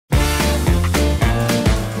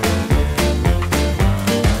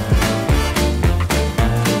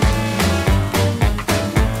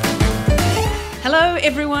Hello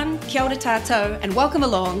everyone, kia ora tātou, and welcome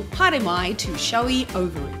along, haere mai, to Showy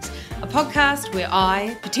Ovaries, a podcast where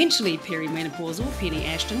I, potentially perimenopausal Penny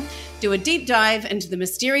Ashton, do a deep dive into the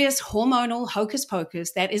mysterious hormonal hocus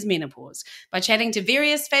pocus that is menopause by chatting to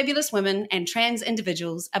various fabulous women and trans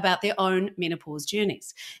individuals about their own menopause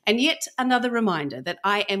journeys. And yet another reminder that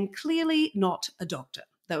I am clearly not a doctor,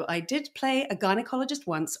 though I did play a gynecologist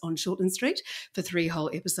once on Shortland Street for 3 whole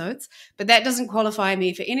episodes, but that doesn't qualify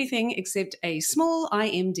me for anything except a small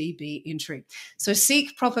IMDb entry. So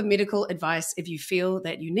seek proper medical advice if you feel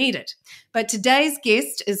that you need it. But today's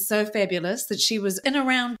guest is so fabulous that she was in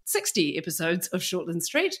around 60 episodes of Shortland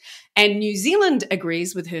Street, and New Zealand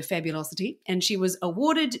agrees with her fabulosity, and she was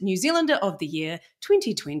awarded New Zealander of the Year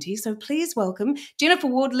 2020. So please welcome Jennifer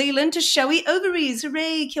Ward Lealand to Showy Ovaries.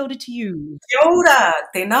 Hooray, kia ora to you. Kia ora,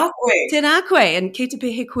 tēnā koe. Tēnā koe, and ke te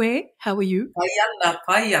pehe koe, how are you?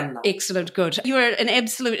 Pai ana. Excellent, good. You are an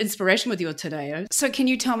absolute inspiration with your te reo. So can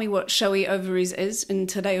you tell me what Showy Ovaries is in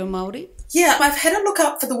te reo Māori? Yeah, I've had a look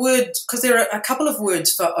up for the word, because there are a couple of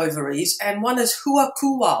words for ovaries, and one is hua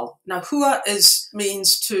kuwau. Now, hua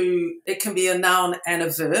means to, it can be a noun and a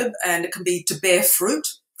verb, and it can be to bear fruit,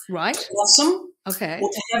 right? To blossom, okay, or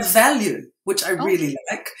to have value, which I really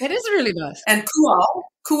like. That is really nice. And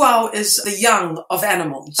kuwau is the young of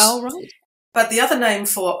animals. Oh, right. But the other name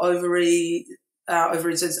for ovaries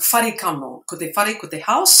is whare kano, ko te whare, ko te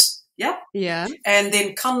house, yeah? Yeah. And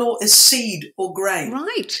then kano is seed or grain.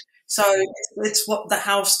 Right. So it's what the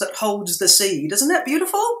house that holds the seed. Isn't that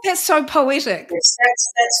beautiful? That's so poetic. Yes,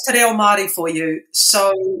 that's te reo Māori for you.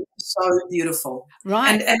 So beautiful.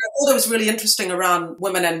 Right. And I thought it was really interesting around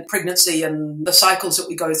women and pregnancy and the cycles that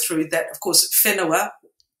we go through, that, of course, whenua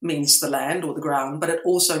means the land or the ground, but it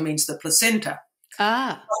also means the placenta.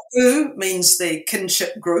 Ah. Paku means the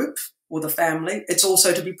kinship group or the family. It's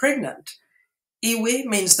also to be pregnant. Iwi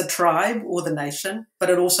means the tribe or the nation, but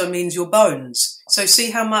it also means your bones. So see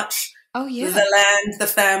how much the land, the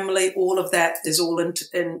family, all of that is all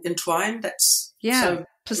entwined. That's so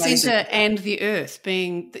placenta amazing. And the earth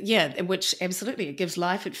being, which absolutely, it gives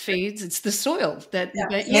life, it feeds, it's the soil.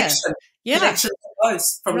 Connection to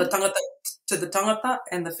both, from the tangata to the tangata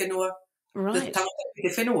and the whenua. Right. The tangata to the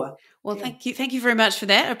whenua. Well, thank you very much for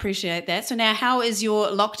that. I appreciate that. So now, how is your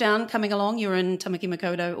lockdown coming along? You're in Tamaki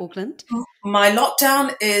Makaurau, Auckland. My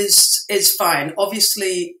lockdown is fine.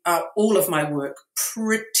 Obviously, all of my work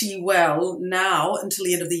pretty well now until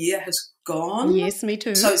the end of the year has gone. Yes, me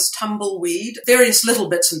too. So it's tumbleweed, various little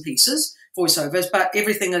bits and pieces, voiceovers, but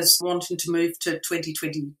everything is wanting to move to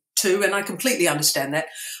 2022, and I completely understand that.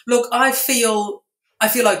 Look, I feel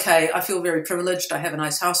okay. I feel very privileged. I have a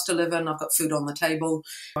nice house to live in. I've got food on the table.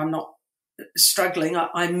 I'm not struggling.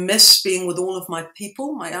 I miss being with all of my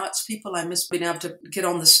people, my arts people. I miss being able to get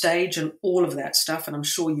on the stage and all of that stuff. And I'm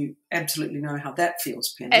sure you absolutely know how that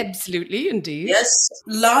feels, Penny. Absolutely, indeed. Yes.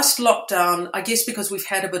 Last lockdown, I guess because we've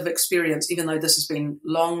had a bit of experience, even though this has been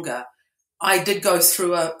longer, I did go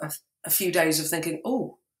through a few days of thinking,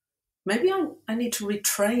 maybe I need to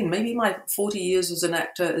retrain. Maybe my 40 years as an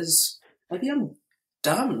actor maybe I'm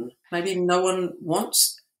done. Maybe no one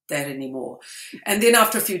wants that anymore. And then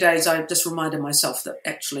after a few days, I just reminded myself that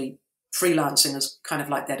actually freelancing is kind of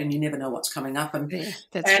like that, and you never know what's coming up. And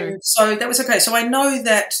that's true. So that was okay. So I know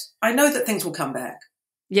that things will come back.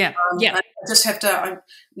 Yeah. I just have to.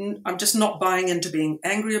 I'm just not buying into being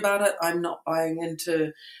angry about it. I'm not buying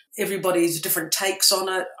into everybody's different takes on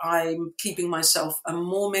it. I'm keeping myself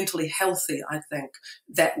more mentally healthy, I think,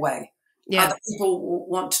 that way. Yeah. Other people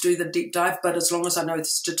want to do the deep dive, but as long as I know the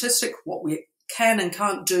statistic, what we can and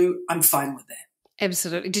can't do, I'm fine with that.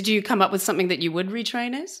 Absolutely. Did you come up with something that you would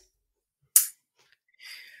retrain as?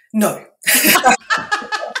 No. No.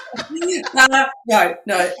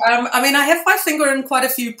 I mean, I have my finger in quite a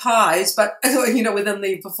few pies, but within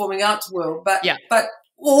the performing arts world. But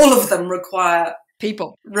all of them require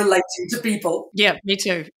people relating to people. Yeah, me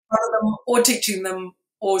too. Or teaching them,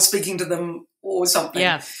 or speaking to them, or something.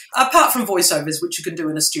 Yeah. Apart from voiceovers, which you can do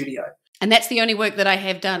in a studio. And that's the only work that I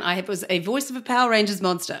have done. I was a voice of a Power Rangers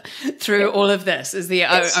monster through all of this is the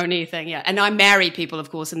only thing. Yeah. And I marry people,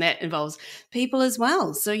 of course, and that involves people as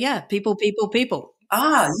well. So people.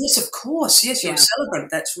 Ah, yes, of course. Yes, you're a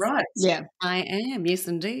celebrant. That's right. Yeah, I am. Yes,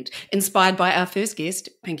 indeed. Inspired by our first guest,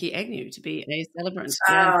 Pinky Agnew, to be a celebrant.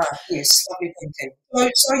 Yes, lovely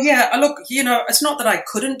Pinky. So look, it's not that I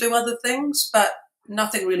couldn't do other things, but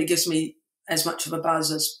nothing really gives me as much of a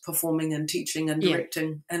buzz as performing and teaching and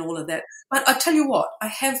directing and all of that. But I tell you what, I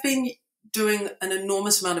have been doing an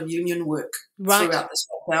enormous amount of union work throughout this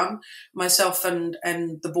lockdown. Myself and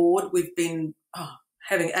the board, we've been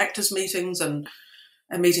having actors meetings and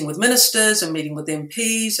and meeting with ministers and meeting with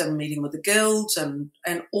MPs and meeting with the guilds and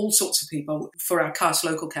all sorts of people for our Cast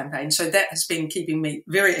Local campaign. So that has been keeping me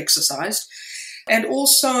very exercised. And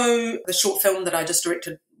also the short film that I just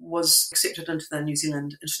directed was accepted into the New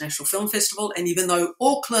Zealand International Film Festival. And even though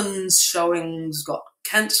Auckland's showings got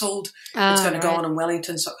cancelled, it's going to go on in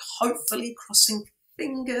Wellington. So hopefully, crossing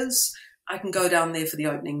fingers, I can go down there for the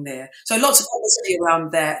opening there. So lots of publicity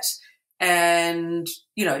around that and,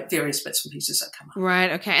 various bits and pieces that come up.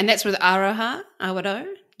 Right, okay. And that's with Aotearoa?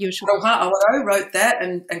 Aotearoa wrote that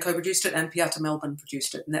and co-produced it, and Piata Melbourne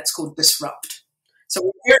produced it, and that's called Disrupt. So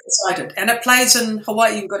we're very excited. And it plays in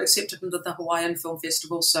Hawaii. We got accepted into the Hawaiian Film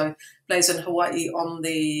Festival, so it plays in Hawaii on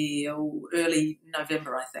the early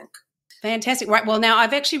November, I think. Fantastic. Right. Well, now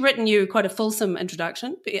I've actually written you quite a fulsome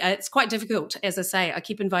introduction. It's quite difficult. As I say, I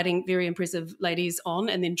keep inviting very impressive ladies on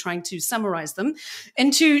and then trying to summarize them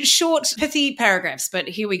into short, pithy paragraphs. But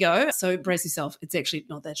here we go. So brace yourself. It's actually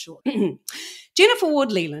not that short. Jennifer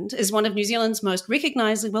Ward Lealand is one of New Zealand's most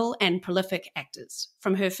recognisable and prolific actors.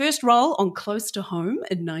 From her first role on Close to Home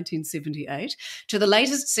in 1978 to the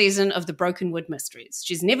latest season of The Brokenwood Mysteries,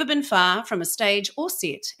 she's never been far from a stage or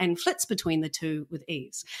set and flits between the two with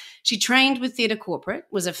ease. She trained with Theatre Corporate,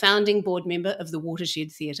 was a founding board member of the Watershed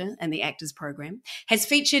Theatre and the Actors Programme, has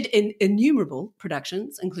featured in innumerable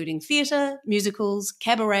productions, including theatre, musicals,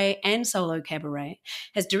 cabaret and solo cabaret,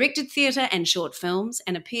 has directed theatre and short films,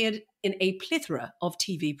 and appeared in a plethora of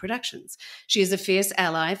TV productions. She is a fierce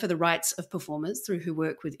ally for the rights of performers through her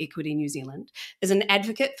work with Equity New Zealand, is an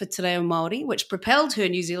advocate for Te Reo Māori, which propelled her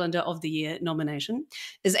New Zealander of the Year nomination,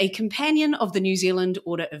 is a companion of the New Zealand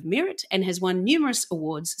Order of Merit, and has won numerous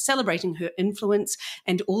awards celebrating her influence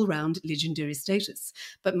and all-round legendary status.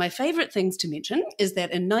 But my favourite things to mention is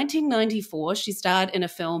that in 1994, she starred in a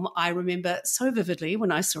film I remember so vividly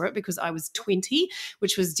when I saw it because I was 20,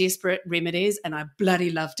 which was Desperate Remedies, and I bloody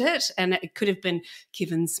loved it. And it could have been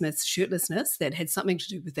Kevin Smith's shirtlessness that had something to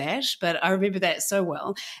do with that, but I remember that so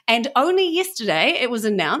well. And only yesterday it was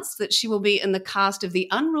announced that she will be in the cast of the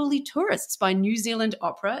Unruly Tourists by New Zealand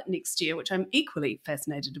Opera next year, which I'm equally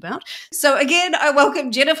fascinated about. So again, I welcome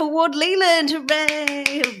Jennifer Ward Lealand.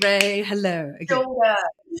 Hooray, hooray, hello. Again.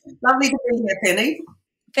 Lovely to be here, Penny.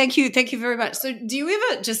 Thank you very much. So do you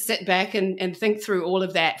ever just sit back and think through all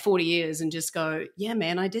of that 40 years and just go, yeah,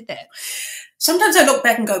 man, I did that? Sometimes I look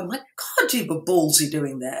back and go, my God, you were ballsy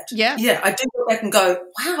doing that. Yeah. Yeah, I do look back and go,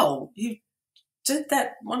 wow, you did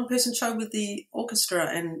that one-person show with the orchestra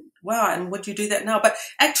and wow, and would you do that now? But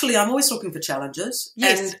actually, I'm always looking for challenges.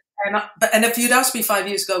 Yes. And if you'd asked me 5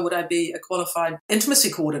 years ago, would I be a qualified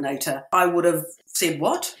intimacy coordinator, I would have said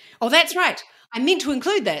what? Oh, that's right. I meant to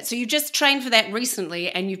include that. So you just trained for that recently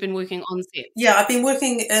and you've been working on set. Yeah, I've been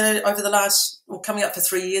working over the last, coming up for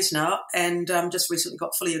 3 years now, and just recently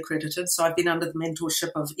got fully accredited. So I've been under the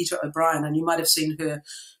mentorship of Ita O'Brien, and you might have seen her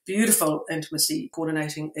beautiful intimacy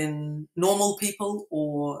coordinating in Normal People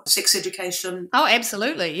or Sex Education. Oh,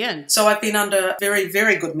 absolutely, yeah. So I've been under very,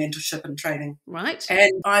 very good mentorship and training. Right.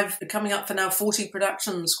 And I've coming up for now 40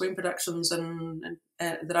 productions, screen productions, and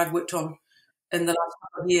that I've worked on in the last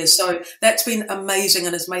couple of years. So that's been amazing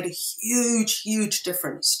and has made a huge, huge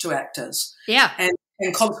difference to actors. Yeah. And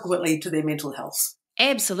consequently to their mental health.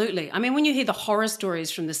 Absolutely. I mean, when you hear the horror stories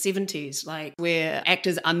from the 70s, like where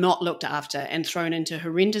actors are not looked after and thrown into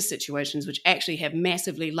horrendous situations which actually have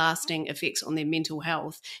massively lasting effects on their mental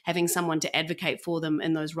health, having someone to advocate for them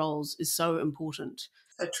in those roles is so important.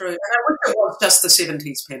 So true. And I wish it was just the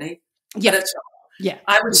 70s, Penny. Yeah. But it's not. Yeah.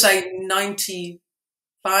 I would say 95%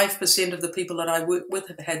 of the people that I work with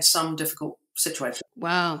have had some difficult situation.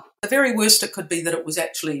 Wow. The very worst it could be that it was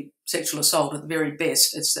actually sexual assault. At the very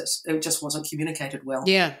best, it just wasn't communicated well.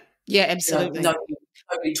 Yeah, yeah, absolutely.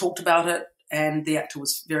 Nobody talked about it, and the actor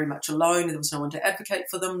was very much alone. There was no one to advocate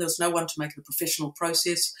for them. There was no one to make it a professional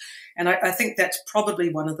process. And I think that's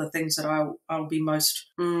probably one of the things that I'll be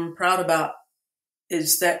most proud about,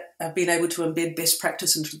 is that I've been able to embed best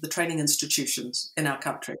practice into the training institutions in our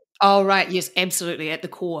country. Oh, right. Yes, absolutely. At the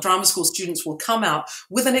core. Drama school students will come out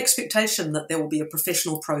with an expectation that there will be a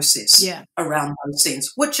professional process around those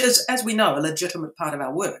scenes, which is, as we know, a legitimate part of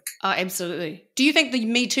our work. Oh, absolutely. Do you think the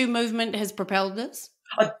Me Too movement has propelled this?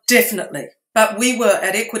 Oh, definitely. But we were,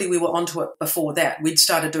 at Equity, we were onto it before that. We'd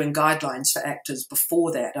started doing guidelines for actors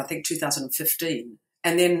before that, I think 2015.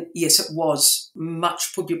 And then, yes, it was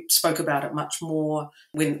much, we spoke about it much more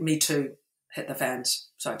when Me Too hit the fans.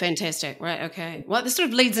 So fantastic. Right. Okay. Well, this sort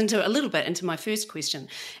of leads into a little bit into my first question.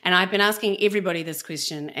 And I've been asking everybody this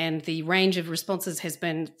question, and the range of responses has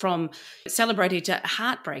been from celebrated to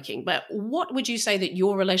heartbreaking. But what would you say that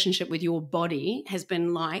your relationship with your body has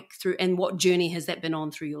been like through, and what journey has that been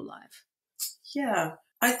on through your life? Yeah.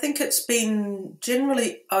 I think it's been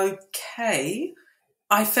generally okay.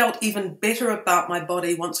 I felt even better about my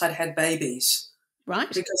body once I'd had babies. Right.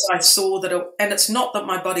 Because I saw that, and it's not that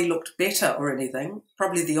my body looked better or anything,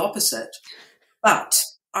 probably the opposite, but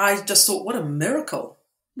I just thought, what a miracle.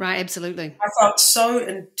 Right, absolutely. I felt so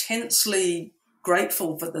intensely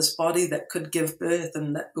grateful for this body that could give birth,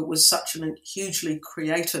 and that it was such a hugely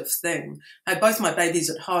creative thing. I had both my babies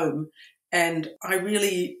at home, and I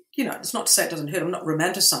really, it's not to say it doesn't hurt. I'm not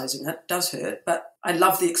romanticizing it. It does hurt, but I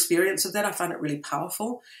love the experience of that. I find it really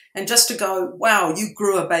powerful. And just to go, wow, you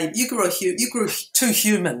grew a baby, you grew two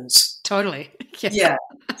humans. Totally. Yeah.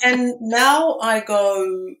 And now I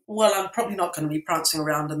go, well, I'm probably not going to be prancing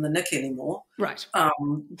around in the nick anymore. Right.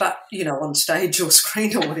 But, on stage or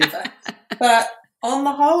screen or whatever. But on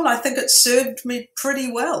the whole, I think it served me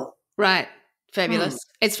pretty well. Right. Fabulous.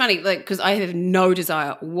 It's funny, because I have no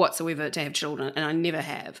desire whatsoever to have children, and I never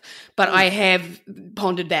have. But I have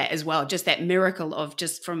pondered that as well. Just that miracle of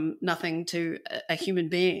just from nothing to a human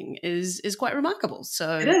being is quite remarkable.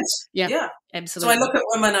 So it is. Yeah. Absolutely. So I look at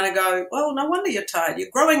women and I go, well, no wonder you're tired. You're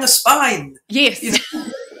growing a spine. Yes.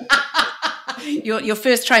 Your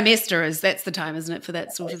first trimester that's the time, isn't it, for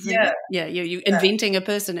that sort of thing? Yeah. You're inventing a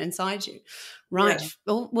person inside you. Right.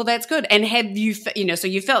 Yeah. Well, that's good. And have you, so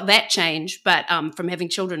you felt that change, but from having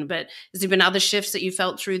children, but has there been other shifts that you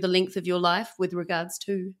felt through the length of your life with regards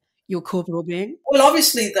to your corporal being? Well,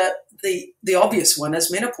 obviously the obvious one is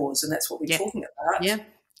menopause, and that's what we're talking about. Yeah.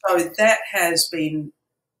 So that has been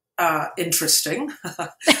interesting.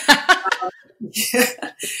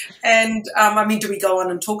 And do we go on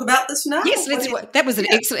and talk about this now? Yes, that was an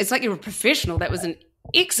excellent. It's like you're a professional. That was an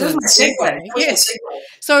excellent segue. Yes.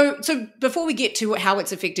 So before we get to how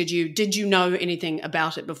it's affected you, did you know anything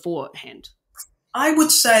about it beforehand? I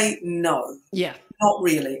would say no. Yeah. Not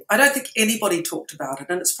really. I don't think anybody talked about it,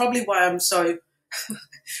 and it's probably why I'm so.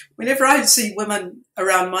 Whenever I see women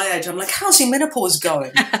around my age, I'm like, how's your menopause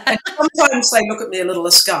going? And sometimes they look at me a little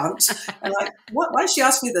askance and like, what? Why is she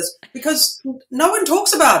asking me this? Because no one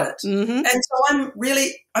talks about it. Mm-hmm. And so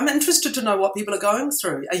I'm interested to know what people are going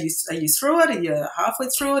through. Are you through it? Are you halfway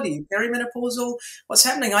through it? Are you perimenopausal? What's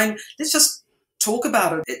happening? Let's just talk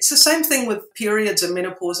about it. It's the same thing with periods and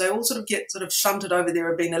menopause. They all sort of get shunted over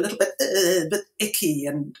there of being a little bit icky,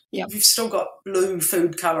 and you've still got blue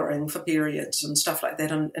food colouring for periods and stuff like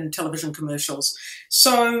that in television commercials.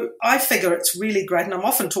 So I figure it's really great, and I'm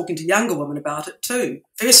often talking to younger women about it too.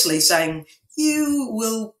 Firstly saying, you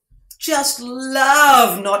will just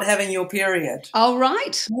love not having your period. All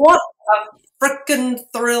right. What a frickin'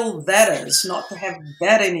 thrill that is, not to have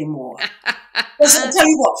that anymore. Because I'll tell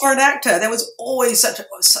you what, for an actor, that was always such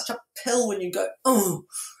a pill when you go, oh,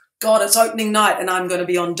 God, it's opening night and I'm going to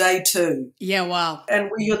be on day 2. Yeah, wow. And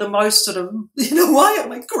you're the most sort of, why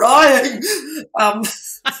am I crying?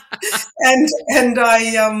 And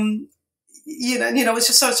I, it's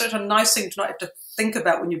just such a nice thing to not have to think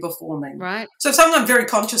about when you're performing. Right. So something I'm very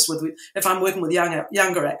conscious with if I'm working with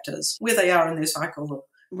younger actors, where they are in their cycle.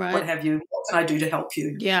 Right. What have you? What can I do to help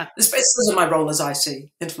you? Yeah. This is my role as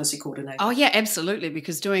IC, intimacy coordinator. Oh, yeah, absolutely,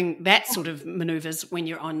 because doing that sort of manoeuvres when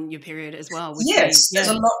you're on your period as well. Yes, there's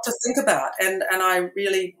a lot to think about, and I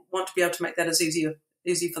really want to be able to make that as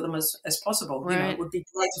easy for them as possible. Right. It would be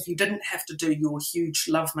great if you didn't have to do your huge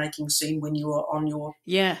lovemaking scene when you were on your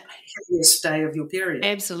heaviest day of your period.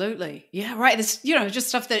 Absolutely. Yeah, right. This, just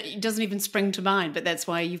stuff that doesn't even spring to mind, but that's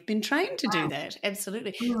why you've been trained to do that.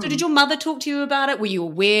 Absolutely. So did your mother talk to you about it? Were you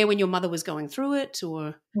aware when your mother was going through it,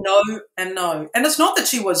 or? No. And it's not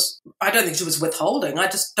that I don't think she was withholding. I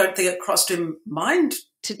just don't think it crossed her mind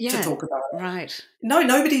to talk about it. Right. No,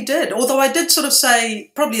 nobody did. Although I did sort of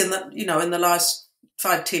say, probably in the last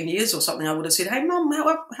 5-10 years or something, I would have said, hey, Mum,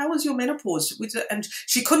 how was your menopause? And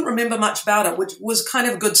she couldn't remember much about it, which was kind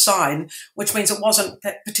of a good sign, which means it wasn't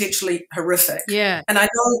potentially horrific. Yeah. And I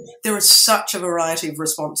know there is such a variety of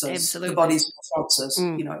responses, absolutely, the body's responses,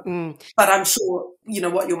 But I'm sure,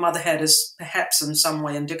 what your mother had is perhaps in some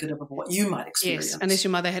way indicative of what you might experience. Yes, unless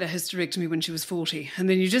your mother had a hysterectomy when she was 40, and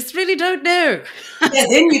then you just really don't know. Yeah,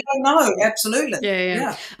 then you don't know, absolutely.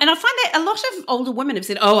 Yeah. And I find that a lot of older women have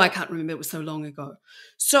said, oh, I can't remember, it was so long ago.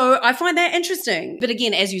 So I find that interesting. But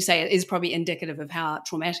again, as you say, it is probably indicative of how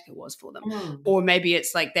traumatic it was for them. Or maybe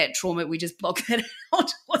it's like that trauma, we just block that out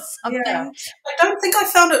or something. Yeah. I don't think I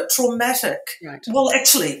found it traumatic. Right. Well,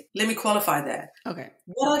 actually, let me qualify that. Okay.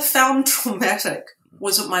 What I found traumatic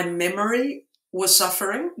was that my memory was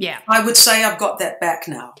suffering. Yeah. I would say I've got that back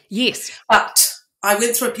now. Yes. But I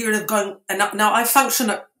went through a period of going, and now I function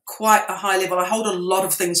at quite a high level. I hold a lot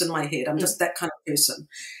of things in my head. I'm just that kind of person.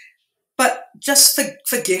 But just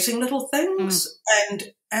forgetting little things,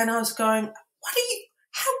 and I was going, what are you,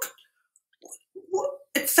 how, what?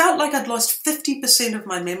 It felt like I'd lost 50% of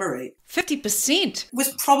my memory. 50%? It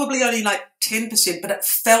was probably only like 10%, but it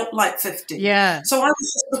felt like 50. Yeah. So I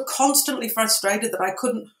was just constantly frustrated that I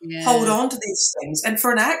couldn't hold on to these things. And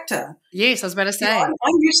for an actor... Yes, I was about to say. I'm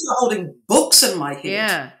used to holding books in my head.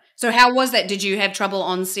 Yeah. So how was that? Did you have trouble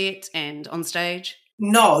on set and on stage?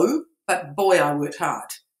 No, but boy, I worked hard.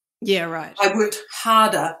 Yeah, right. I worked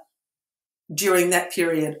harder during that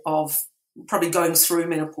period of probably going through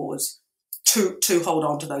menopause to hold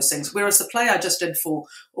on to those things. Whereas the play I just did for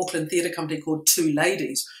Auckland Theatre Company called Two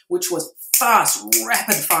Ladies, which was fast,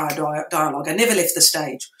 rapid-fire dialogue. I never left the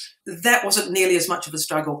stage. That wasn't nearly as much of a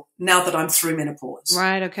struggle now that I'm through menopause.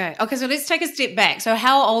 Right, okay. Okay, so let's take a step back. So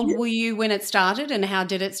how old were you when it started, and how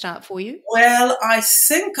did it start for you? Well, I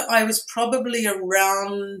think I was probably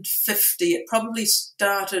around 50. It probably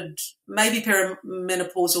started maybe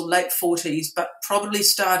perimenopausal late 40s, but probably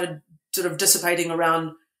started sort of dissipating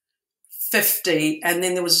around 50, and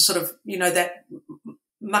then there was a sort of, that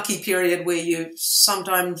mucky period where you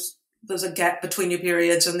sometimes there's a gap between your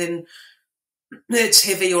periods, and then it's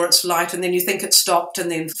heavy or it's light, and then you think it stopped, and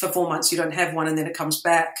then for 4 months you don't have one, and then it comes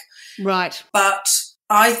back. Right. But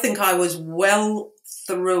I think I was well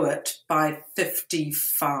through it by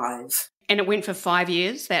 55. And it went for 5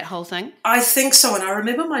 years, that whole thing? I think so. And I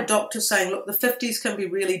remember my doctor saying, look, the 50s can be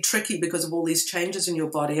really tricky because of all these changes in your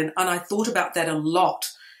body. And I thought about that a lot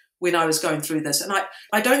when I was going through this. And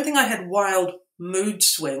I don't think I had wild mood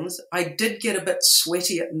swings. I did get a bit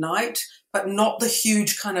sweaty at night, but not the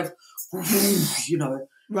huge kind of,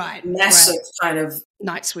 massive kind of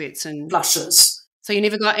night sweats and blushes. So you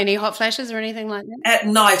never got any hot flashes or anything like that? At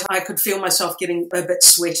night, I could feel myself getting a bit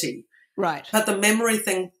sweaty. Right. But the memory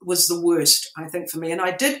thing was the worst, I think, for me. And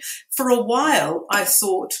I did, for a while, I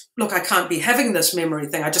thought, look, I can't be having this memory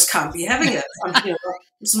thing. I just can't be having it.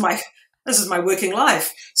 This is my working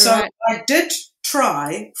life. So right. I did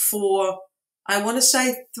try for, I want to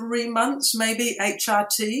say 3 months, maybe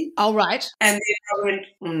HRT. Oh, right. And then I went,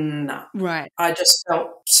 no. Right. I just felt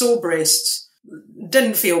sore breasts,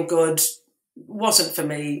 didn't feel good, wasn't for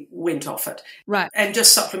me, went off it. Right. And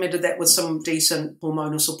just supplemented that with some decent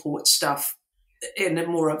hormonal support stuff in that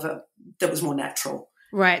was more natural.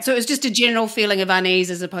 Right. So it was just a general feeling of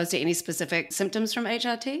unease as opposed to any specific symptoms from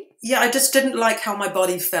HRT? Yeah, I just didn't like how my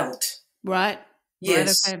body felt. Right.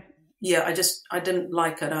 Yes. Right, okay. Yeah, I didn't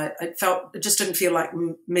like it. It just didn't feel like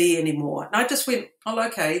me anymore. And I just went, oh,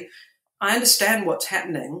 okay, I understand what's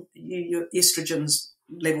happening. Your estrogens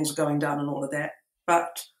levels are going down and all of that,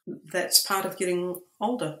 but that's part of getting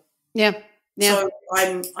older. Yeah. Yeah. So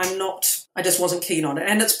I just wasn't keen on it.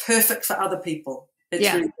 And it's perfect for other people.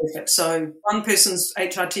 It's really perfect. So one person's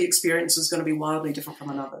HRT experience is going to be wildly different from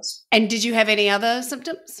another's. And did you have any other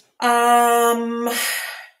symptoms?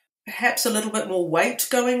 Perhaps a little bit more weight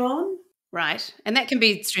going on. Right. And that can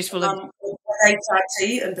be stressful.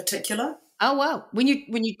 HRT in particular. Oh, wow. When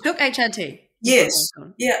you took HRT? Yes.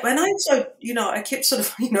 Yeah. And I kept sort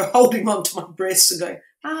of, holding on to my breasts and going,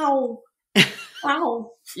 ow,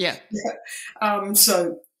 ow. Yeah.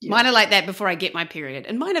 So. Yeah. Mine are like that before I get my period,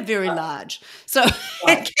 and mine are very large. So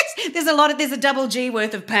there's a double G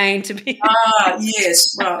worth of pain to be.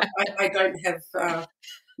 Yes. Well, I don't have.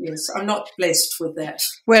 Yes, I'm not blessed with that.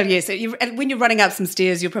 Well, yes. When you're running up some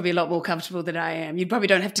stairs, you're probably a lot more comfortable than I am. You probably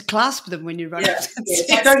don't have to clasp them when you run up some stairs.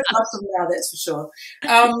 I don't clasp them now, that's for sure.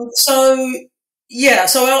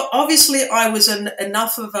 So obviously I was in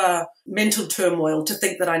enough of a mental turmoil to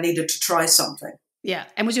think that I needed to try something. Yeah.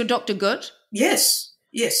 And was your doctor good? Yes.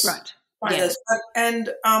 Right. Yeah. And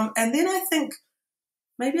then I think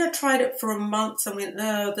maybe I tried it for a month and went,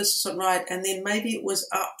 no, this isn't right. And then maybe it was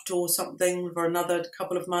upped or something for another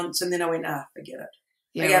couple of months. And then I went, forget it.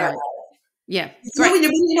 Yeah. Right. Yeah.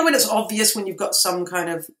 When it's obvious, when you've got some kind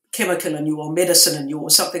of chemical in you or medicine in you or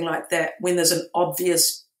something like that, when there's an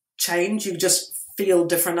obvious change, you just feel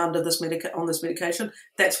different under this on this medication.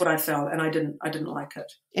 That's what I felt, and I didn't like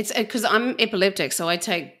it. It's because I'm epileptic, so I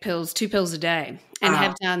take 2 pills a day, and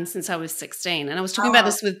have done since I was 16. And I was talking about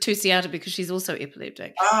this with Tusiata because she's also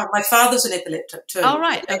epileptic. My father's an epileptic too. Oh,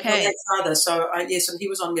 right, okay. My father, so yes, and he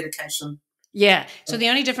was on medication. Yeah. So the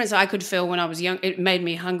only difference I could feel when I was young, it made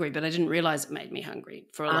me hungry, but I didn't realize it made me hungry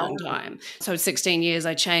for a long time. So 16 years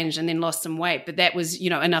I changed and then lost some weight, but that was,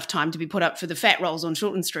 enough time to be put up for the fat rolls on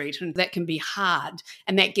Shorten Street, and that can be hard,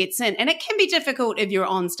 and that gets in. And it can be difficult if you're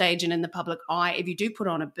on stage and in the public eye, if you do put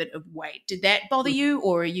on a bit of weight. Did that bother you,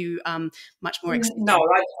 or are you much more accepting? No,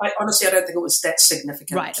 I honestly, I don't think it was that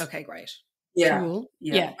significant. Right. Okay, great. Yeah. Cool.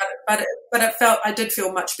 Yeah. But I did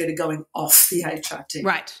feel much better going off the HRT.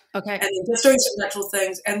 Right. Okay. And then just doing some natural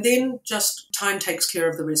things, and then just time takes care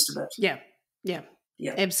of the rest of it. Yeah. Yeah.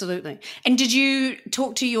 Yeah. Absolutely. And did you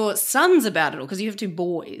talk to your sons about it all? Because you have 2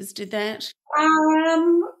 boys. Did that?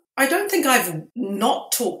 I don't think I've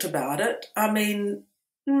not talked about it. I mean,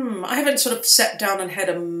 I haven't sort of sat down and had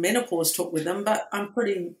a menopause talk with them, but I'm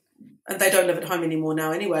pretty, and they don't live at home anymore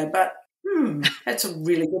now anyway, but that's a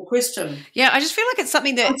really good question. Yeah, I just feel like it's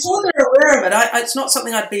something that... I'm sure they're aware of it. It's not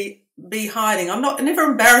something I'd be hiding. I'm never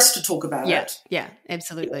embarrassed to talk about it. Yeah,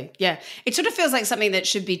 absolutely. Yeah. It sort of feels like something that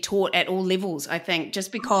should be taught at all levels, I think,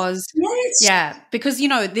 just because... Yes. Yeah, because, you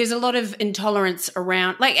know, there's a lot of intolerance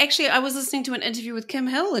around... Like, actually, I was listening to an interview with Kim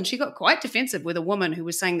Hill, and she got quite defensive with a woman who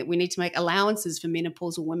was saying that we need to make allowances for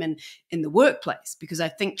menopausal women in the workplace, because I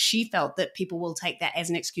think she felt that people will take that as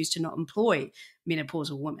an excuse to not employ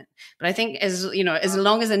menopausal women. But I think as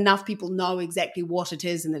long as enough people know exactly what it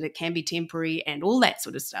is and that it can be temporary and all that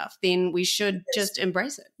sort of stuff, then we should just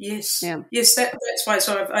embrace it. Yes. Yeah. Yes, that's why.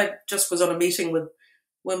 So I just was on a meeting with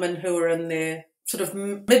women who are in their sort of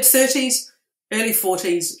mid-30s, early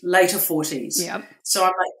 40s, later 40s. Yeah. So I'm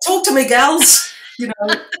like, talk to me, gals.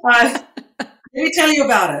 Let me tell you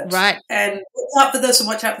about it. Right. And watch out for this and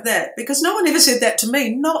watch out for that. Because no one ever said that to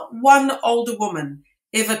me. Not one older woman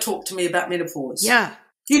ever talked to me about menopause. Yeah.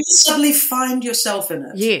 You just suddenly find yourself in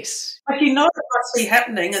it. Yes. Like, it must be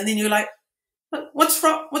happening, and then you're like, what's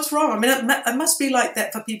wrong? What's wrong? I mean, it must be like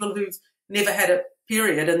that for people who've never had a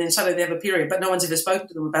period, and then suddenly they have a period, but no one's ever spoken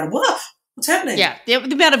to them about it. What's happening? Yeah. The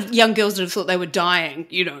amount of young girls that have thought they were dying,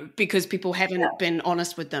 because people haven't been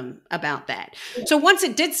honest with them about that. So once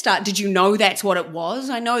it did start, did you know that's what it was?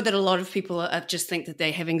 I know that a lot of people just think that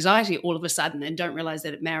they have anxiety all of a sudden and don't realize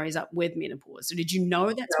that it marries up with menopause. So did you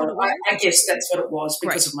know that's what it was? I guess that's what it was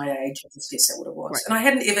because of my age. I just guess that's what it was. Right. And I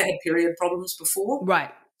hadn't ever had period problems before.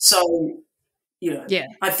 Right. So...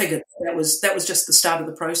 I figured that was just the start of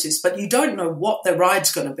the process, but you don't know what the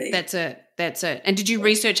ride's going to be. That's it. And did you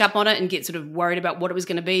research up on it and get sort of worried about what it was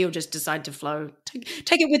going to be, or just decide to flow?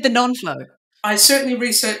 Take it with the non-flow? I certainly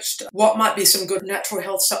researched what might be some good natural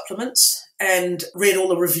health supplements and read all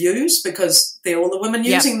the reviews because they're all the women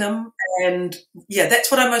using them. And that's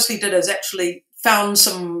what I mostly did, is actually found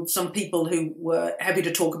some people who were happy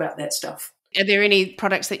to talk about that stuff. Are there any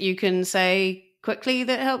products that you can say quickly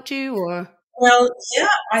that helped you, or... Well,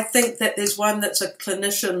 I think that there's one that's a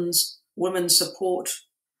clinician's women's support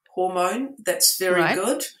hormone that's very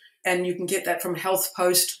good, and you can get that from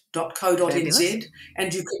healthpost.co.nz,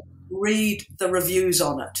 and you can read the reviews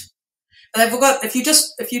on it. But I forgot, if you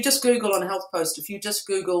just Google on HealthPost, if you just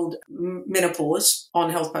Googled menopause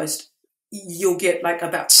on HealthPost, you'll get like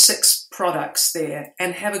about 6 products there,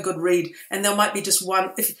 and have a good read. And there might be just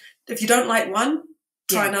one. If you don't like one,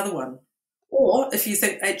 try another one. Or if you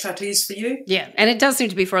think HRT is for you. Yeah, and it does seem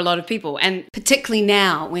to be for a lot of people. And particularly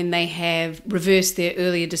now when they have reversed their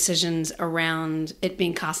earlier decisions around it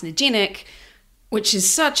being carcinogenic, which is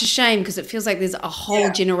such a shame because it feels like there's a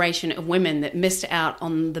whole generation of women that missed out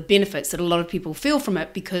on the benefits that a lot of people feel from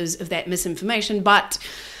it because of that misinformation. But,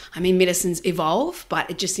 I mean, medicines evolve, but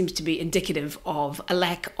it just seems to be indicative of a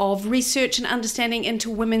lack of research and understanding into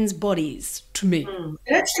women's bodies, to me.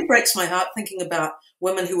 It actually breaks my heart thinking about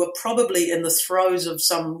women who were probably in the throes of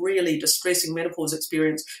some really distressing menopause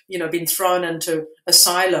experience, been thrown into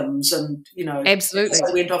asylums and, absolutely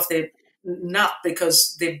went off their nut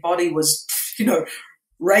because their body was,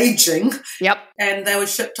 raging. Yep. And they were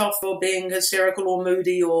shipped off for being hysterical or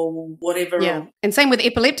moody or whatever. Yeah. And same with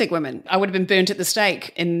epileptic women. I would have been burnt at the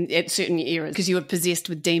stake at certain eras because you were possessed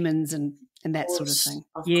with demons and that sort of thing.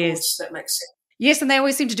 Of course, that makes sense. Yes, and they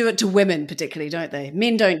always seem to do it to women particularly, don't they?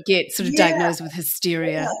 Men don't get sort of diagnosed with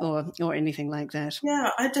hysteria or anything like that. Yeah,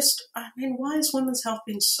 why has women's health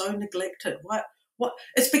been so neglected? What?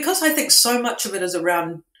 It's because I think so much of it is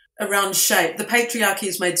around shape. The patriarchy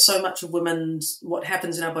has made so much of what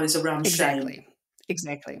happens in our bodies around shame.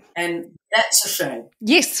 Exactly. And that's a shame.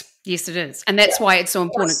 Yes, it is. And that's why it's so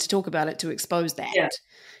important to talk about it, to expose that. Yeah.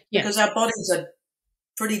 Because our bodies are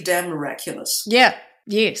pretty damn miraculous. Yeah.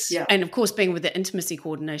 Yes. Yeah. And of course, being with the intimacy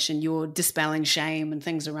coordination, you're dispelling shame and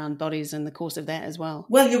things around bodies in the course of that as well.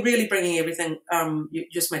 Well, you're really bringing everything, you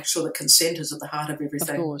just make sure that consent is at the heart of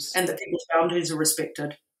everything. Of course. And that people's boundaries are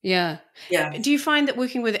respected. Yeah. Yeah. Do you find that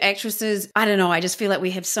working with actresses, I don't know, I just feel like we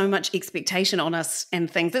have so much expectation on us and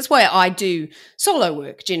things. That's why I do solo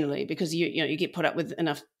work generally, because you get put up with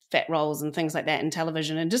enough fat roles and things like that in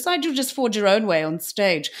television and decide you'll just forge your own way on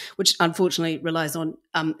stage, which unfortunately relies on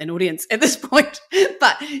an audience at this point.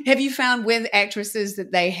 But have you found with actresses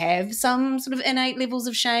that they have some sort of innate levels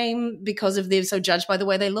of shame because of they're so judged by the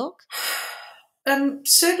way they look?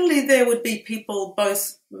 Certainly there would be people,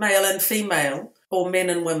 both male and female, or men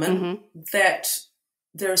and women, that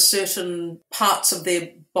there are certain parts of their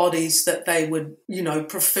bodies that they would,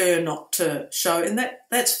 prefer not to show. And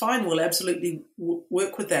that's fine. We'll absolutely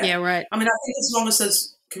work with that. Yeah, right. I mean, I think as long as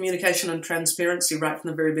there's communication and transparency right from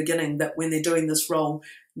the very beginning, that when they're doing this role,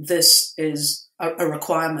 this is a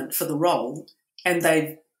requirement for the role, and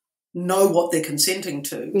they know what they're consenting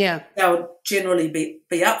to, they'll generally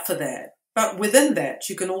be up for that. But within that,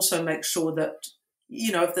 you can also make sure that,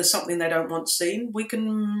 if there's something they don't want seen, we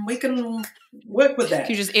can work with that.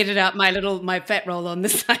 You just edit out my fat roll on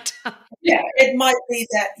this side. Yeah, it might be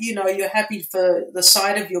that, you're happy for the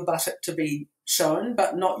side of your buttock to be shown,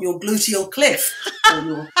 but not your gluteal cleft or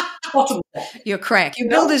your bottom crack. Your crack. Your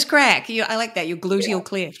builder's crack. I like that, your gluteal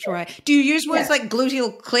cleft, right? Do you use words like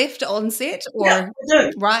gluteal cleft on set? Or? Yeah, we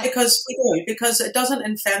do. Right. Because it doesn't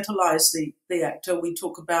infantilize the actor. We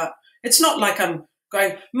talk about, it's not like I'm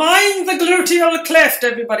going, mind the gluteal cleft,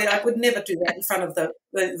 everybody. I would never do that in front of the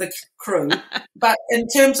crew. But in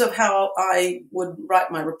terms of how I would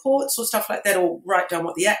write my reports or stuff like that, or write down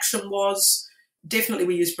what the action was, definitely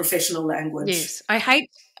we use professional language. Yes. I hate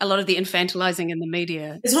a lot of the infantilizing in the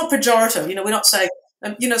media. It's not pejorative. We're not saying,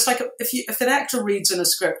 it's like if an actor reads in a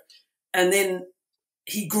script and then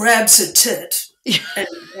he grabs a tit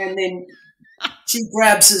and then she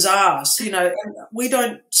grabs his ass, and we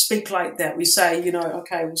don't speak like that. We say,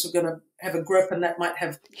 okay, we're going to have a grip, and that might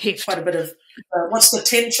have quite a bit of, what's the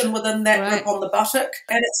tension within that grip on the buttock?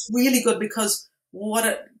 And it's really good because what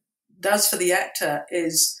it does for the actor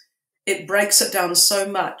is it breaks it down so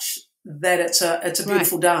much that it's a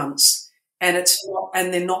beautiful dance, and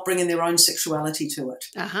they're not bringing their own sexuality to it.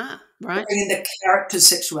 Right. They're bringing the character's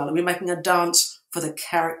sexuality. We're making a dance for the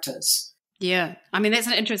characters. Yeah. I mean, that's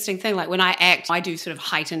an interesting thing. Like when I act, I do sort of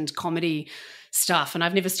heightened comedy stuff, and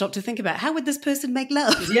I've never stopped to think about how would this person make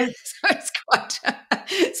love? Yeah. So it's quite,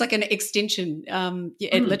 it's like an extension.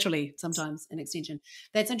 Literally sometimes an extension.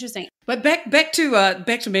 That's interesting. But back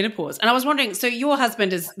to menopause. And I was wondering, so your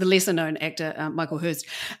husband is the lesser known actor, Michael Hurst.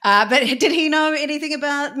 But did he know anything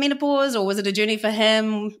about menopause, or was it a journey for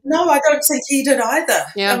him? No, I don't think he did either.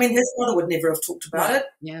 Yeah. I mean, his mother would never have talked about it.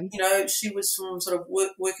 Yeah. She was from sort of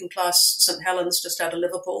working class St Helens, just out of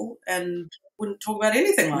Liverpool, and wouldn't talk about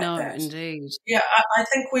anything like that. No, indeed. Yeah, I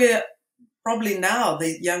think we're probably now,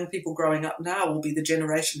 the young people growing up now will be the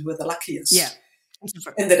generation who are the luckiest. Yeah.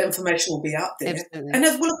 And that information will be out there. Absolutely. And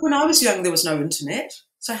look, when I was young, there was no internet.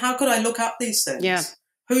 So how could I look up these things? Yeah.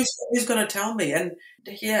 Who's going to tell me? And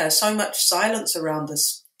so much silence around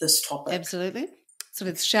this topic. Absolutely. So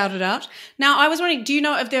it's shouted out. Now, I was wondering, do you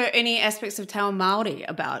know if there are any aspects of Te Ao Māori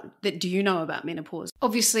do you know about menopause?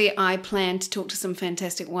 Obviously, I plan to talk to some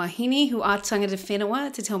fantastic wahine who are tangata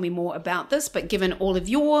whenua to tell me more about this, but given all of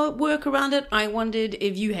your work around it, I wondered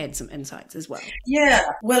if you had some insights as well. Yeah,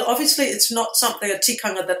 well, obviously it's not something, a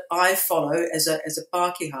tikanga that I follow as a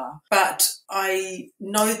Pākehā, but I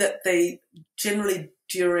know that generally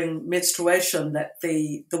during menstruation that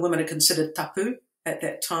the women are considered tapu at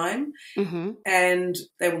that time, and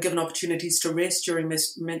they were given opportunities to rest during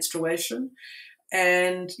menstruation.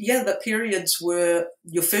 And the periods were,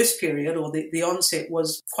 your first period or the onset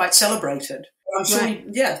was quite celebrated. I'm sure,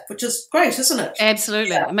 which is great, isn't it?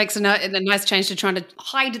 Absolutely. Yeah. It makes a nice change to trying to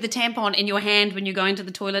hide the tampon in your hand when you're going to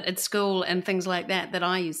the toilet at school and things like that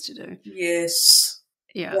I used to do. Yes.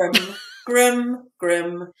 Yeah. Grim.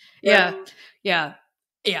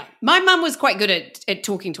 Yeah. My mum was quite good at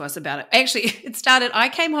talking to us about it. Actually, I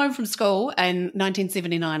came home from school in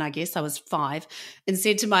 1979, I guess, I was 5, and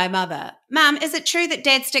said to my mother, "Mum, is it true that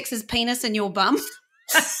Dad sticks his penis in your bum?"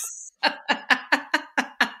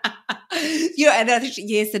 And I think,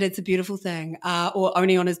 yes, that it's a beautiful thing, or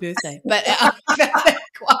only on his birthday. But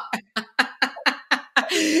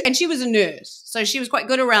and she was a nurse, so she was quite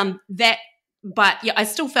good around that. But I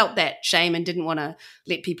still felt that shame and didn't want to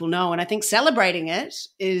let people know. And I think celebrating it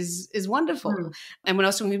is wonderful. And when I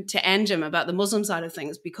was talking to Anjum about the Muslim side of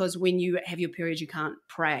things, because when you have your period, you can't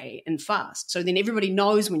pray and fast. So then everybody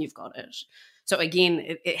knows when you've got it. So again,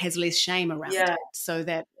 it has less shame around it. So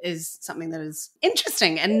that is something that is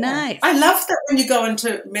interesting and nice. I love that when you go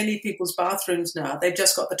into many people's bathrooms now, they've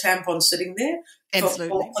just got the tampon sitting there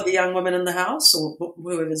for the young women in the house or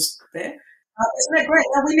whoever's there. Isn't that great?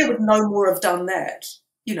 Now, we never no more have done that,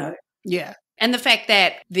 Yeah. And the fact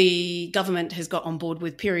that the government has got on board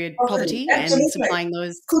with period poverty and supplying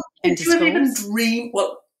those into schools. Could you even dream,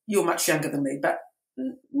 well, you're much younger than me, but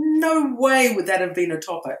no way would that have been a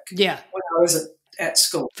topic when I was at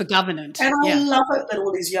school. For government. And I love it that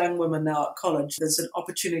all these young women now at college, there's an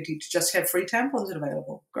opportunity to just have free tampons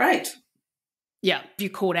available. Great. Yeah, you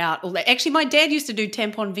caught out all that. Actually, my dad used to do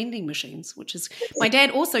tampon vending machines, my dad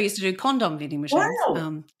also used to do condom vending machines.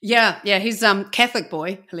 Wow. Yeah, he's Catholic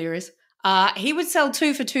boy, hilarious. He would sell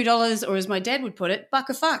 2 for $2, or as my dad would put it, buck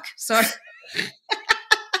a fuck. So,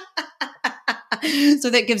 so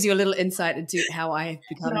that gives you a little insight into how I have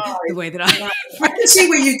become the way that I am. I can see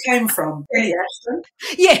where you came from, Penny Ashton.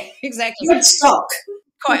 Yeah, exactly. Good stock.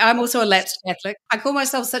 I'm also a lapsed Catholic. I call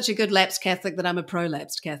myself such a good lapsed Catholic that I'm a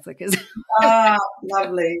prolapsed Catholic.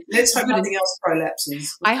 Lovely. Let's hope nothing else prolapses.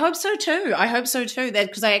 I hope so too. That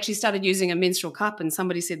because I actually started using a menstrual cup, and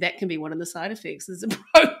somebody said that can be one of the side effects is a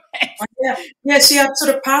prolapse. Yeah. See, I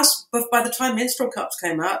sort of passed by the time menstrual cups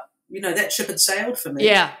came out. That ship had sailed for me.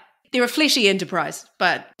 Yeah. They're a fleshy enterprise,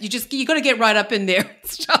 but you got to get right up in there and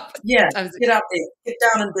stuff. Yeah, get up there, get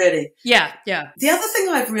down and dirty. Yeah. The other thing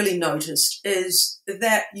I've really noticed is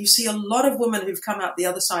that you see a lot of women who've come out the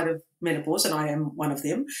other side of menopause, and I am one of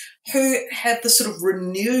them, who have this sort of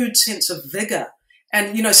renewed sense of vigor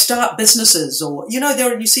and, start businesses or, you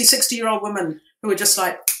see 60-year-old women who are just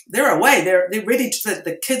like, they're away, they're ready to,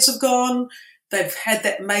 the kids have gone, they've had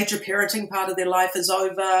that major parenting part of their life is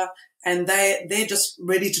over, and they're just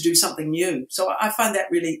ready to do something new. So I find that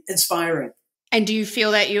really inspiring. And do you feel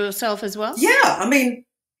that yourself as well? Yeah. I mean,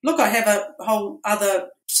 look, I have a whole other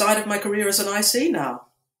side of my career as an IC now.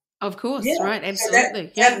 Of course, yeah. Right,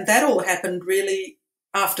 absolutely. So that all happened really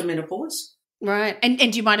after menopause. Right. And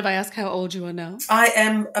do you mind if I ask how old you are now? I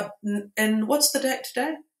am in, what's the date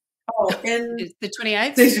today? Oh, in the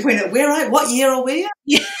 28th. What year are we?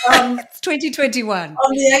 Yeah, it's 2021.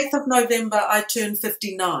 On the 8th of November, I turned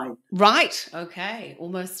 59. Right. Okay.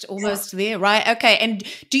 Almost there. Right. Okay. And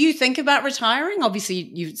do you think about retiring?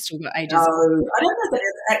 Obviously, you've still got ages. No, I don't know that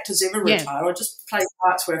actors ever retire. I just play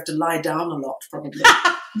parts where I have to lie down a lot, probably.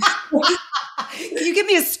 You give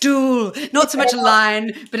me a stool, not so much a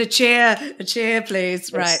line, but a chair,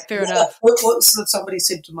 please. Right, fair enough. What somebody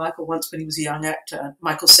said to Michael once when he was a young actor.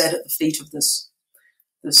 Michael sat at the feet of this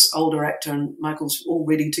older actor, and Michael's all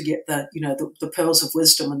ready to get the pearls of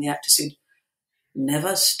wisdom, and the actor said,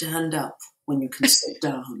 "Never stand up when you can sit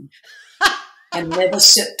down, and never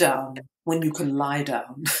sit down when you can lie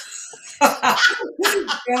down."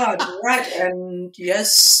 God, right, and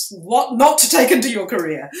yes, what not to take into your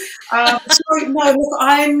career. Look,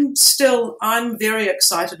 I'm very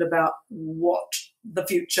excited about what the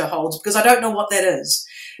future holds because I don't know what that is.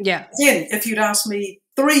 Yeah. Again, if you'd asked me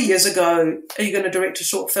 3 years ago, are you going to direct a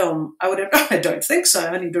short film? I would have, I don't think so.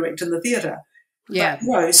 I only direct in the theatre. Yeah.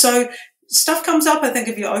 But, so stuff comes up, I think,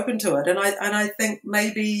 if you're open to it. And I think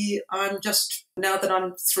maybe I'm just, now that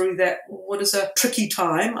I'm through that, what is a tricky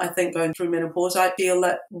time, I think, going through menopause, I feel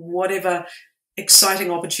that whatever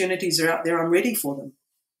exciting opportunities are out there, I'm ready for them.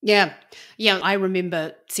 Yeah. I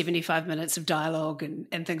remember 75 minutes of dialogue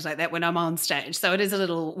and things like that when I'm on stage. So it is a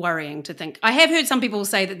little worrying to think. I have heard some people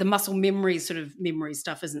say that the muscle memory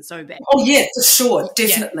stuff isn't so bad. Oh, yeah, for sure.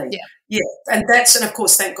 Definitely. Yeah. And of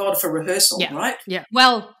course, thank God for rehearsal, right? Yeah.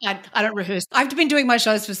 Well, I don't rehearse. I've been doing my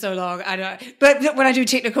shows for so long. I don't. But when I do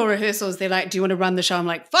technical rehearsals, they're like, "Do you want to run the show?" I'm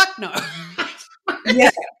like, "Fuck no." Yeah,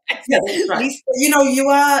 that's right.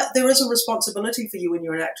 There is a responsibility for you when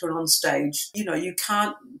you're an actor and on stage. You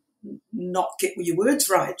can't not get your words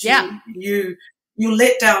right. You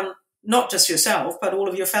let down not just yourself, but all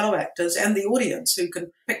of your fellow actors and the audience who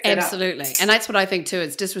can pick that up. Absolutely. And that's what I think too.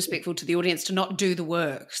 It's disrespectful to the audience to not do the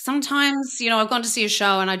work. Sometimes, I've gone to see a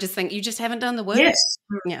show and I just think you just haven't done the work. Yes.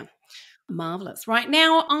 Yeah. Marvellous. Right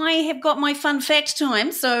now I have got my fun fact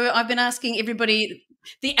time. So I've been asking everybody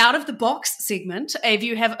the out-of-the-box segment, if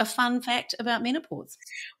you have a fun fact about menopause.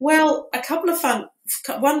 Well, a couple of fun.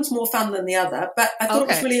 One's more fun than the other, but I thought it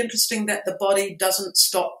was really interesting that the body doesn't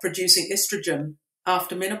stop producing estrogen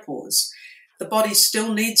after menopause. The body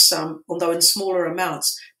still needs some, although in smaller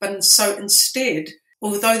amounts. But so instead,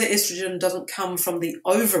 although the estrogen doesn't come from the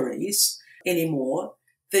ovaries anymore,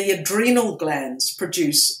 the adrenal glands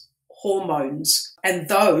produce hormones and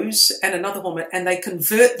another hormone, and they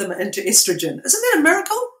convert them into estrogen. Isn't that a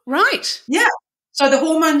miracle? Right. Yeah. So the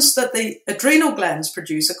hormones that the adrenal glands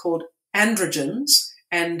produce are called androgens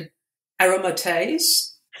and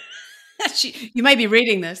aromatase. You may be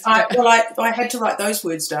reading this. I had to write those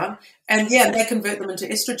words down. And they convert them into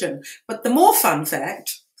estrogen. But the more fun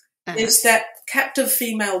fact is that captive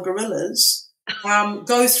female gorillas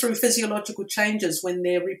go through physiological changes when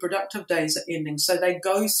their reproductive days are ending. So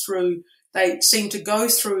they seem to go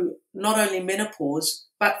through not only menopause,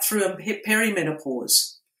 but through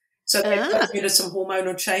perimenopause. So they go through some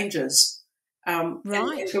hormonal changes in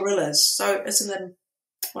gorillas. So isn't that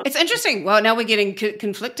It's interesting. Well, now we're getting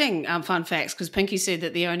conflicting fun facts because Pinky said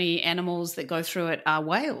that the only animals that go through it are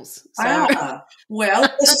whales. So. Well,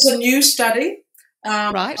 this is a new study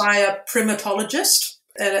Right. by a primatologist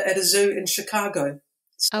at a zoo in Chicago.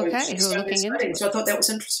 So okay, who are looking into it. So I thought that was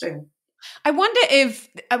interesting. I wonder if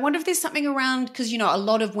there's something around because a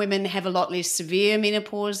lot of women have a lot less severe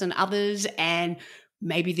menopause than others, and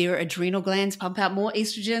maybe their adrenal glands pump out more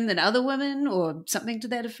estrogen than other women, or something to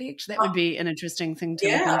that effect. That would be an interesting thing to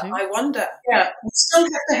look into. I wonder. Yeah, we still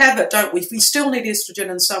have to have it, don't we? We still need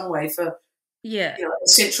estrogen in some way for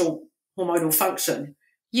essential hormonal function.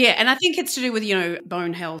 Yeah, and I think it's to do with,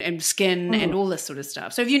 bone health and skin and all this sort of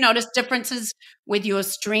stuff. So have you noticed differences with your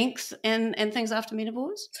strength and things after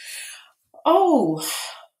menopause? Oh,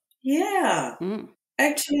 yeah.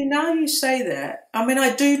 Actually, now you say that, I mean,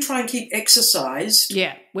 I do try and keep exercise.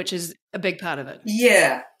 Yeah, which is a big part of it.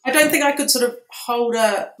 Yeah. I don't think I could sort of hold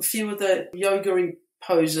a few of the yoga-y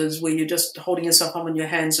poses where you're just holding yourself up on your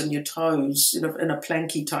hands and your toes in a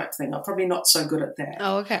planky type thing. I'm probably not so good at that.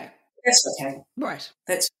 Oh, okay. That's okay. Right.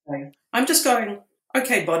 That's okay. I'm just going,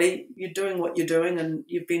 okay, body, you're doing what you're doing and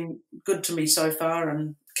you've been good to me so far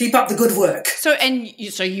and keep up the good work. So,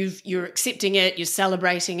 you're accepting it, you're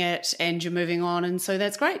celebrating it, and you're moving on, and so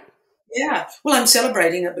that's great. Yeah. Well, I'm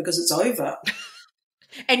celebrating it because it's over.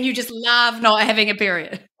 And you just love not having a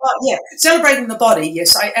period. Oh, yeah. Celebrating the body.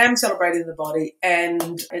 Yes, I am celebrating the body,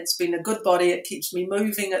 and it's been a good body. It keeps me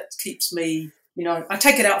moving. It keeps me, I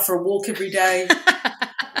take it out for a walk every day.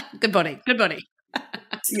 Good body. Good body.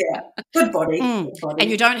 Yeah. Good body. Good body.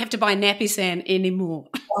 And you don't have to buy nappy sand anymore.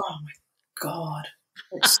 Oh, my God.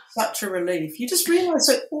 It's such a relief. You just realise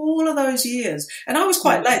that all of those years, and I was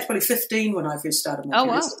quite late, probably 15 when I first started my period.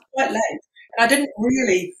 Wow. It was quite late. And I didn't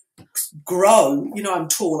really grow. I'm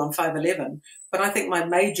tall, I'm 5'11", but I think my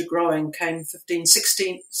major growing came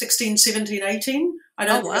 16, 17, 18. I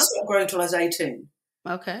don't think I started growing until I was 18.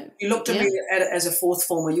 Okay. You looked at me as a fourth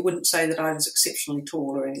former, you wouldn't say that I was exceptionally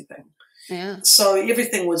tall or anything. Yeah. So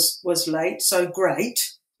everything was late, so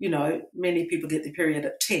great. Many people get their period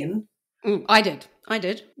at 10. I did.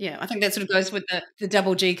 Yeah, I think that sort of goes with the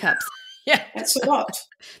double G cups. Yeah, that's a lot.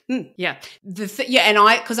 Yeah,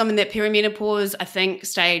 and because I'm in that perimenopause, I think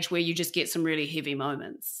stage where you just get some really heavy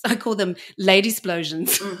moments. I call them lady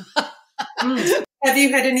explosions. Have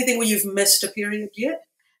you had anything where you've missed a period yet?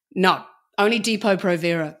 No. Only Depot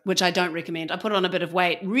Provera, which I don't recommend. I put on a bit of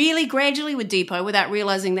weight really gradually with Depot without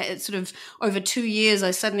realising that it's sort of over 2 years,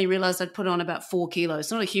 I suddenly realised I'd put on about 4 kilos.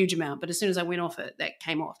 Not a huge amount, but as soon as I went off it, that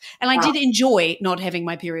came off. And I did enjoy not having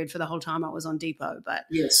my period for the whole time I was on Depot. But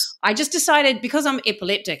I just decided, because I'm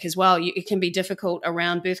epileptic as well, it can be difficult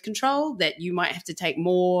around birth control, that you might have to take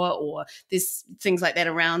more, or there's things like that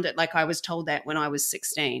around it. Like I was told that when I was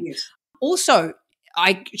 16. Yes. Also,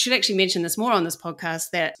 I should actually mention this more on this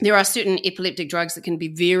podcast, that there are certain epileptic drugs that can be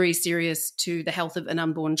very serious to the health of an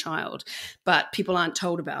unborn child, but people aren't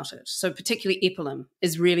told about it. So particularly Epilim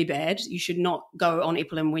is really bad. You should not go on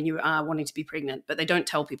Epilim when you are wanting to be pregnant, but they don't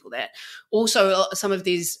tell people that. Also, some of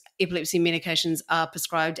these epilepsy medications are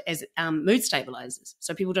prescribed as mood stabilizers.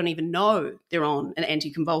 So people don't even know they're on an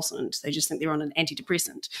anticonvulsant. They just think they're on an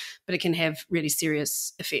antidepressant, but it can have really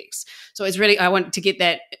serious effects. So I want to get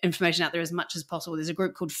that information out there as much as possible. There's a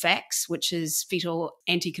group called FACS, which is Fetal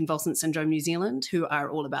Anticonvulsant Syndrome New Zealand, who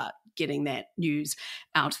are all about getting that news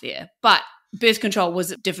out there. But birth control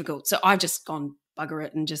was difficult. So I've just gone bugger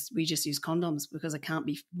it and we just use condoms because I can't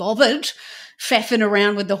be bothered faffing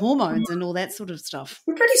around with the hormones and all that sort of stuff.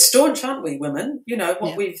 We're pretty staunch, aren't we, women?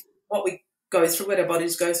 What we go through, what our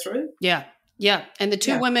bodies go through. Yeah. Yeah, and the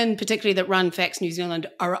two women particularly that run FACS New Zealand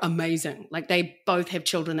are amazing. Like they both have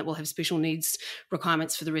children that will have special needs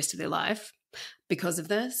requirements for the rest of their life because of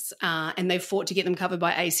this, and they've fought to get them covered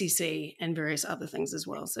by ACC and various other things as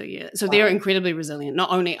well. So they're incredibly resilient.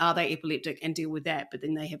 Not only are they epileptic and deal with that, but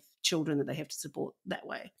then they have children that they have to support that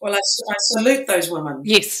way. Well, I salute those women.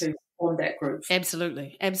 Yes. Who form that group.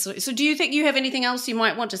 Absolutely. So do you think you have anything else you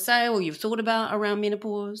might want to say or you've thought about around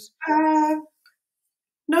menopause?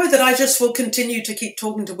 No, that I just will continue to keep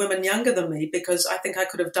talking to women younger than me, because I think I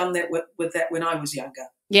could have done that with that when I was younger.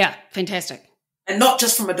 Yeah, fantastic. And not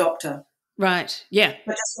just from a doctor. Right, yeah.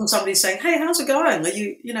 But just from somebody saying, hey, how's it going? Are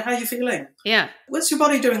you, how are you feeling? Yeah. What's your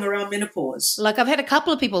body doing around menopause? Like I've had a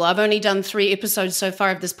couple of people, I've only done 3 episodes so far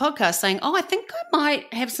of this podcast saying, I think I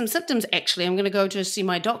might have some symptoms actually. I'm going to go to see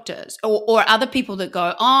my doctors. Or other people that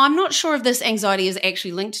go, I'm not sure if this anxiety is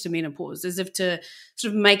actually linked to menopause, as if to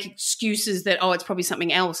sort of make excuses that, it's probably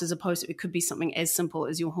something else, as opposed to it could be something as simple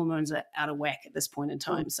as your hormones are out of whack at this point in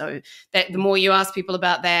time. So that the more you ask people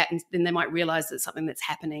about that, and then they might realize that something that's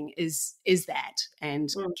happening is is that and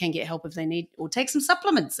can get help if they need or take some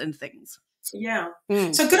supplements and things. Yeah.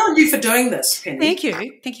 So good on you for doing this, Penny. Thank you.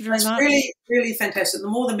 Thank you very much. Really, really fantastic. The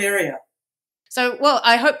more the merrier. So, well,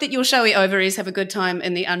 I hope that your showy ovaries have a good time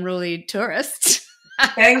in the Unruly Tourists.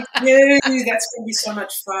 Thank you. That's going to be so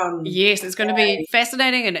much fun. Yes, it's going to be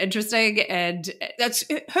fascinating and interesting. And that's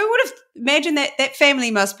who would have imagined that family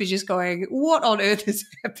must be just going, what on earth is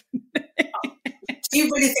happening? Do you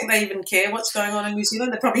really think they even care what's going on in New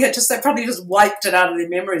Zealand? They probably just wiped it out of their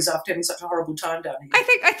memories after having such a horrible time down here.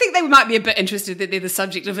 I think they might be a bit interested that they're the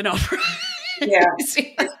subject of an opera. Yeah, it's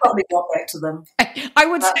probably got back to them. I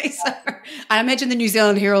would say so. I imagine the New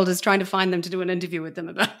Zealand Herald is trying to find them to do an interview with them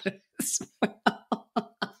about it as well.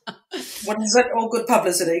 What is it? All good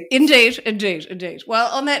publicity. Indeed. Well,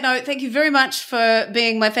 on that note, thank you very much for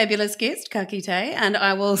being my fabulous guest, ka kite, and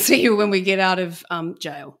I will see you when we get out of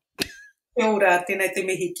jail. Kia ora, tēnei te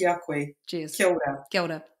mihi ki a koe. Cheers. Kia ora. Kia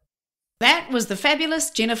ora. That was the fabulous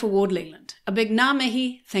Jennifer Ward Lealand. A big ngā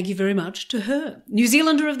mihi, thank you very much to her. New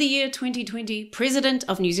Zealander of the Year 2020, President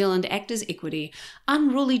of New Zealand Actors Equity,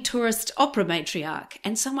 Unruly Tourist opera matriarch,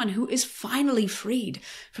 and someone who is finally freed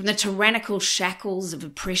from the tyrannical shackles of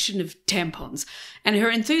oppression of tampons. And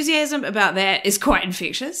her enthusiasm about that is quite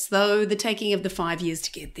infectious, though the taking of the 5 years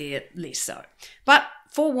to get there, less so. But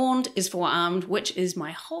forewarned is forearmed, which is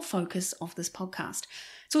my whole focus of this podcast.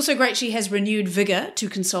 It's also great she has renewed vigour to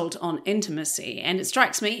consult on intimacy, and it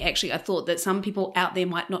strikes me, actually, I thought that some people out there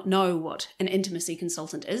might not know what an intimacy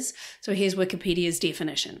consultant is, so here's Wikipedia's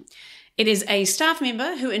definition. It is a staff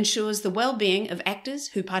member who ensures the well-being of actors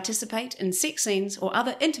who participate in sex scenes or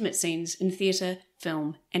other intimate scenes in theatre,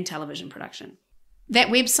 film and television production. That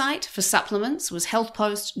website for supplements was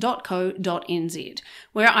healthpost.co.nz,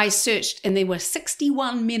 where I searched and there were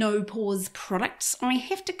 61 menopause products. I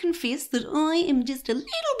have to confess that I am just a little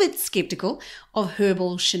bit sceptical of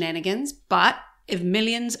herbal shenanigans, but if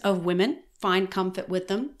millions of women find comfort with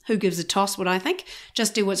them, who gives a toss what I think?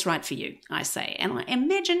 Just do what's right for you, I say. And I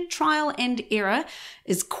imagine trial and error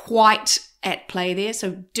is quite at play there,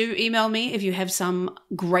 so do email me if you have some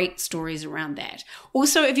great stories around that.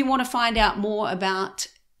 Also, if you want to find out more about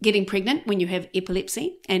getting pregnant when you have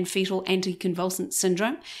epilepsy and fetal anticonvulsant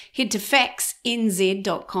syndrome, head to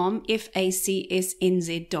facsnz.com, facsnz.com.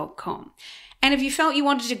 And if you felt you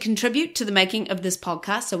wanted to contribute to the making of this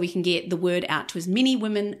podcast so we can get the word out to as many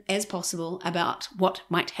women as possible about what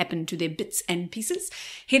might happen to their bits and pieces,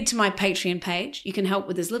 head to my Patreon page. You can help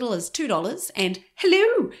with as little as $2. And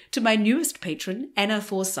hello to my newest patron, Anna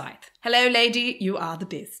Forsyth. Hello, lady, you are the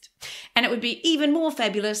best. And it would be even more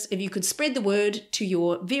fabulous if you could spread the word to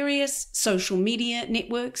your various social media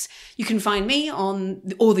networks. You can find me on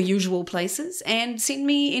all the usual places and send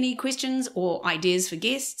me any questions or ideas for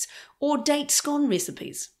guests or date scone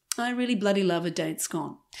recipes. I really bloody love a date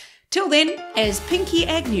scone. Till then, as Pinky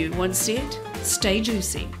Agnew once said, stay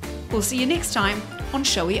juicy. We'll see you next time on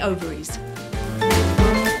Showy Ovaries.